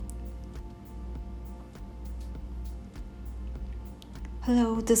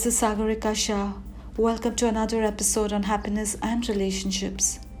Hello, this is Sagarika Shah. Welcome to another episode on happiness and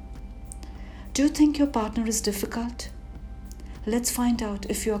relationships. Do you think your partner is difficult? Let's find out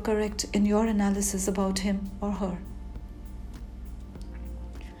if you are correct in your analysis about him or her.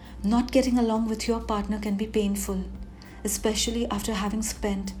 Not getting along with your partner can be painful, especially after having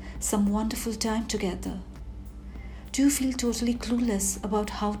spent some wonderful time together. Do you feel totally clueless about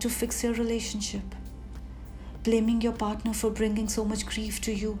how to fix your relationship? Blaming your partner for bringing so much grief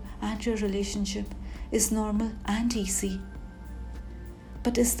to you and your relationship is normal and easy.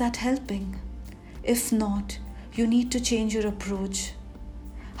 But is that helping? If not, you need to change your approach.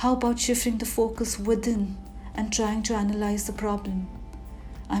 How about shifting the focus within and trying to analyze the problem?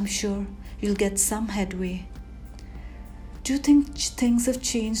 I'm sure you'll get some headway. Do you think things have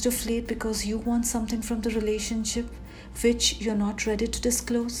changed of late because you want something from the relationship which you're not ready to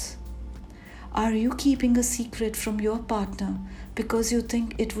disclose? Are you keeping a secret from your partner because you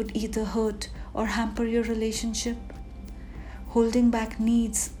think it would either hurt or hamper your relationship? Holding back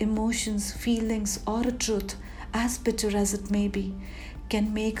needs, emotions, feelings, or a truth, as bitter as it may be,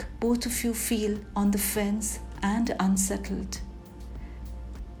 can make both of you feel on the fence and unsettled.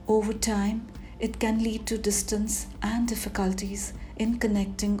 Over time, it can lead to distance and difficulties in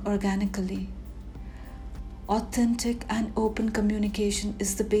connecting organically. Authentic and open communication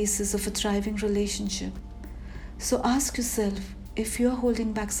is the basis of a thriving relationship. So ask yourself if you are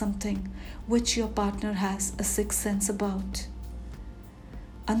holding back something which your partner has a sixth sense about.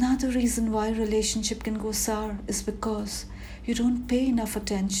 Another reason why a relationship can go sour is because you don't pay enough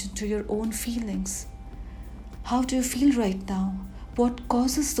attention to your own feelings. How do you feel right now? What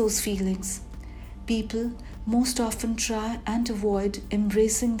causes those feelings? People most often try and avoid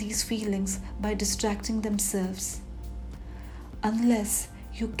embracing these feelings by distracting themselves. Unless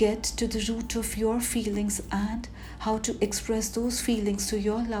you get to the root of your feelings and how to express those feelings to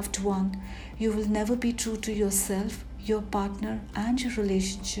your loved one, you will never be true to yourself, your partner, and your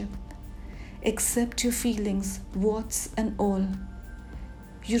relationship. Accept your feelings, warts and all.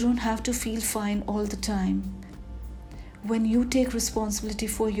 You don't have to feel fine all the time. When you take responsibility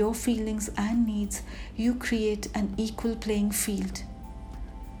for your feelings and needs, you create an equal playing field.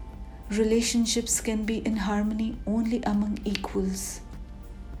 Relationships can be in harmony only among equals.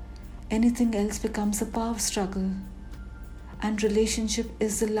 Anything else becomes a power struggle, and relationship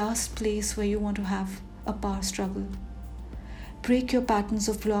is the last place where you want to have a power struggle. Break your patterns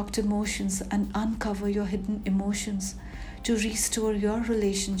of blocked emotions and uncover your hidden emotions to restore your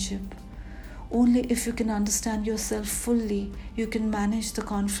relationship. Only if you can understand yourself fully, you can manage the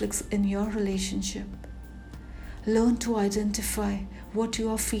conflicts in your relationship. Learn to identify what you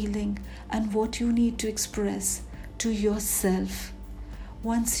are feeling and what you need to express to yourself.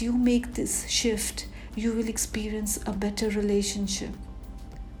 Once you make this shift, you will experience a better relationship,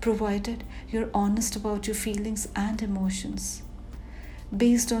 provided you're honest about your feelings and emotions.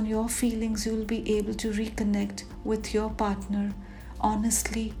 Based on your feelings, you will be able to reconnect with your partner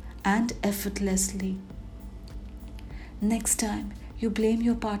honestly and effortlessly. Next time you blame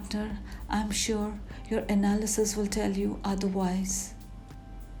your partner, I'm sure your analysis will tell you otherwise.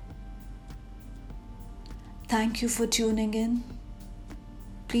 Thank you for tuning in.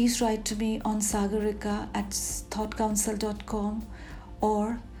 Please write to me on sagarika@thoughtcouncil.com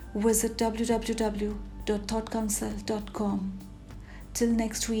or visit www.thoughtcouncil.com. Till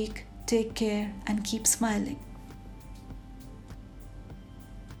next week, take care and keep smiling.